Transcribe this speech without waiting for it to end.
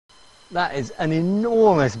That is an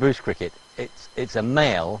enormous bush cricket. It's a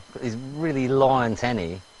male, but it's really long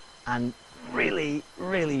antennae and really,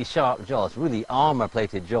 really sharp jaws, really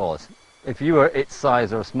armour-plated jaws. If you were its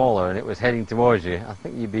size or smaller and it was heading towards you, I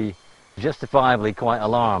think you'd be justifiably quite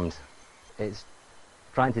alarmed. It's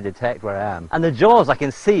trying to detect where I am. And the jaws, I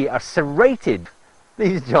can see, are serrated.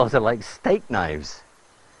 These jaws are like steak knives.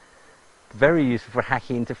 Very useful for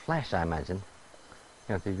hacking into flesh, I imagine.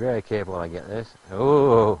 You have to be very careful when I get this.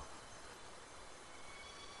 Oh!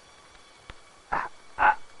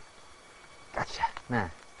 Gotcha. Nah.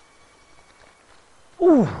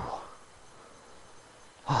 Ooh!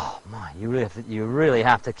 Oh my! You really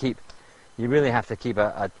have to keep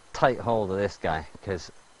a tight hold of this guy,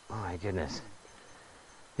 because oh my goodness,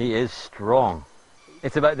 he is strong.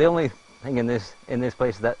 It's about the only thing in this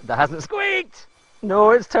place that hasn't squeaked.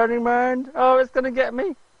 No, it's turning round. Oh, it's gonna get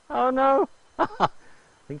me. Oh no! I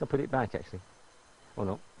think I'll put it back actually. Oh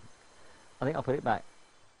no! I think I'll put it back.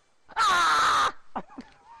 Ah!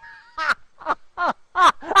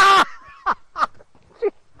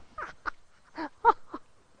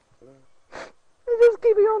 It's just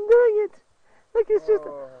keeping on doing it. Like it's just.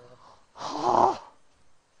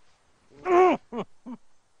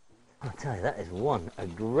 I'll tell you, that is one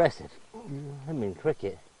aggressive. I mean,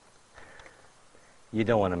 cricket. You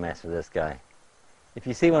don't want to mess with this guy. If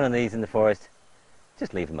you see one of these in the forest,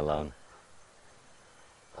 just leave him alone.